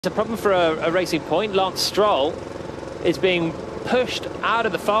It's a problem for a Racing Point. Lance Stroll is being pushed out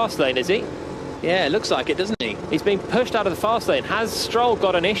of the fast lane, is he? Yeah, it looks like it, doesn't he? He's being pushed out of the fast lane. Has Stroll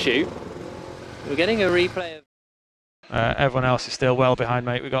got an issue? We're getting a replay of... Everyone else is still well behind,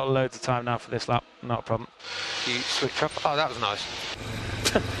 mate. We've got loads of time now for this lap. Not a problem. You switch up. Oh, that was nice.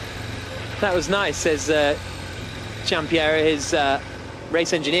 That was nice, says Jean-Pierre, his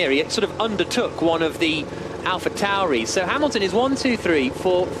race engineer. He sort of undertook one of the Alpha Tauris. So Hamilton is 1, 2, 3,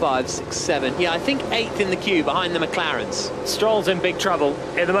 4, 5, 6, 7. Yeah, I think 8th in the queue behind the McLarens. Stroll's in big trouble.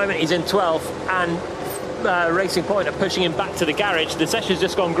 At the moment, he's in 12th, and Racing Point are pushing him back to the garage. The session's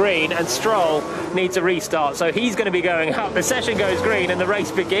just gone green, and Stroll needs a restart. So he's going to be going up. The session goes green, and the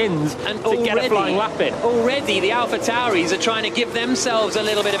race begins and to get a flying lap in. Already, the Alpha Tauris are trying to give themselves a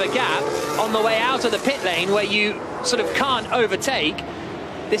little bit of a gap on the way out of the pit lane where you sort of can't overtake.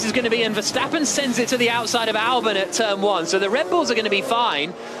 This is going to be, and Verstappen sends it to the outside of Albon at turn 1. So the Red Bulls are going to be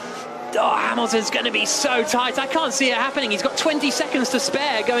fine. Oh, Hamilton's going to be so tight. I can't see it happening. He's got 20 seconds to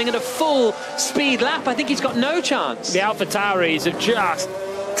spare going at a full speed lap. I think he's got no chance. The Alpha Tauris have just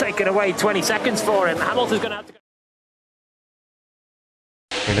taken away 20 seconds for him. Hamilton's going to have to go.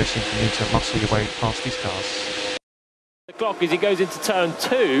 You listen, you need to muscle your way past these cars. The clock as he goes into turn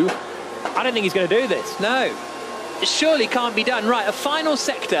 2. I don't think he's going to do this. No. It surely can't be done. Right, a final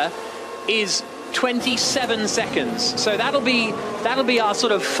sector is 27 seconds. So that'll be our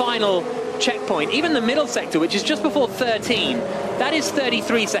sort of final checkpoint. Even the middle sector, which is just before 13, that is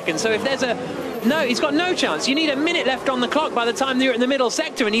 33 seconds. So if there's a... No, he's got no chance. You need a minute left on the clock by the time you're in the middle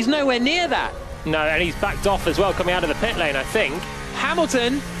sector, and he's nowhere near that. No, and he's backed off as well, coming out of the pit lane, I think.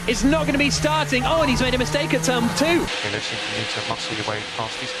 Hamilton is not going to be starting. Oh, and he's made a mistake at turn 2. You listen, you need to muscle your way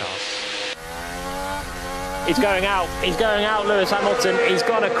past these cars. He's going out, Lewis Hamilton. He's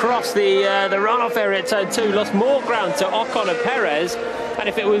gone across the runoff area at turn 2, lost more ground to Ocon and Perez. And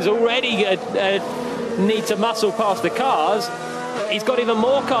if it was already a need to muscle past the cars, he's got even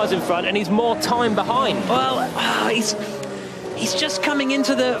more cars in front and he's more time behind. Well, he's just coming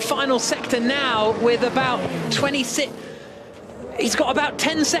into the final sector now with about 26... He's got about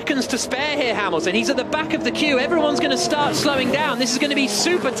 10 seconds to spare here, Hamilton. He's at the back of the queue. Everyone's going to start slowing down. This is going to be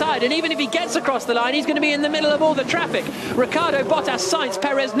super tight. And even if he gets across the line, he's going to be in the middle of all the traffic. Ricciardo, Bottas, Sainz,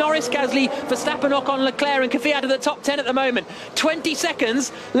 Perez, Norris, Gasly, Verstappen, Ocon, Leclerc and Kvyat are the top 10 at the moment. 20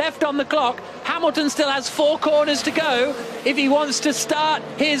 seconds left on the clock. Hamilton still has 4 corners to go if he wants to start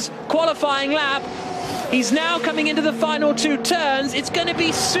his qualifying lap. He's now coming into the final 2 turns. It's going to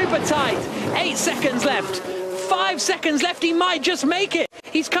be super tight. 8 seconds left. 5 seconds left, he might just make it.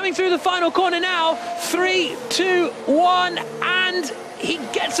 He's coming through the final corner now. 3, 2, 1, and he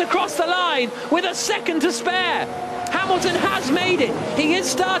gets across the line with a second to spare. Hamilton has made it. He is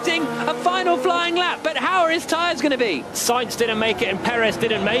starting a final flying lap, but how are his tyres going to be? Sainz didn't make it and Perez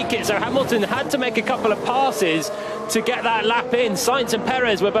didn't make it, so Hamilton had to make a couple of passes to get that lap in. Sainz and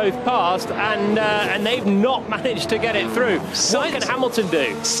Perez were both passed, and they've not managed to get it through. What can Hamilton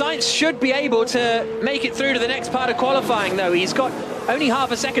do? Sainz should be able to make it through to the next part of qualifying, though. He's got only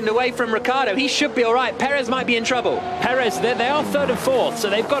half a second away from Ricciardo. He should be all right. Perez might be in trouble. Perez, they are 3rd and 4th, so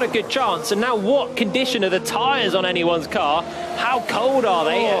they've got a good chance. And now what condition are the tyres on anyone's car? How cold are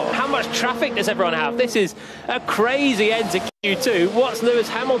they? How much traffic does everyone have? This is a crazy end to Q2. What's Lewis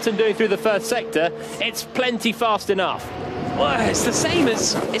Hamilton doing through the first sector? It's plenty fast enough. Well, it's the same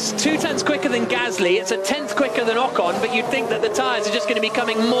as... It's 2 tenths quicker than Gasly. It's a 10th quicker than Ocon, but you'd think that the tyres are just going to be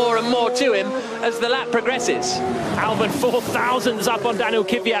coming more and more to him as the lap progresses. Albon 4,000s up on Daniel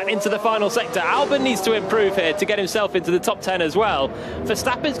Kvyat into the final sector. Albon needs to improve here to get himself into the top 10 as well.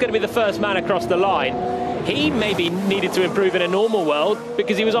 Verstappen's going to be the first man across the line. He maybe needed to improve in a normal world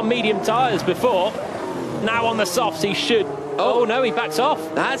because he was on medium tyres before. Now on the softs he should... Oh no, he backs off.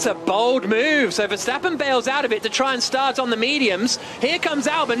 That's a bold move. So Verstappen bails out of it to try and start on the mediums. Here comes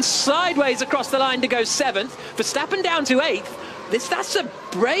Albon sideways across the line to go 7th. Verstappen down to 8th. That's a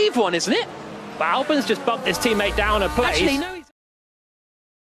brave one, isn't it? But Albon's just bumped his teammate down a place. Actually, no.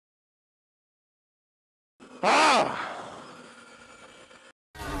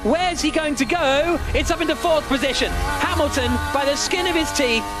 Where's he going to go? It's up into 4th position. Hamilton, by the skin of his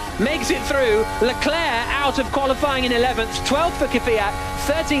teeth, makes it through. Leclerc out of qualifying in 11th, 12th for Kvyat,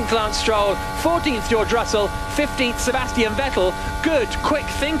 13th Lance Stroll, 14th George Russell, 15th Sebastian Vettel. Good, quick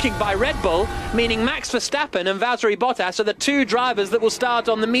thinking by Red Bull, meaning Max Verstappen and Valtteri Bottas are the 2 drivers that will start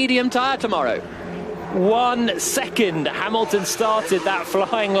on the medium tyre tomorrow. 1 second Hamilton started that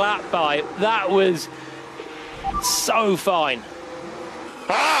flying lap by. That was so fine.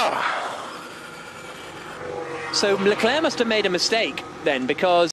 So Leclerc must have made a mistake then, because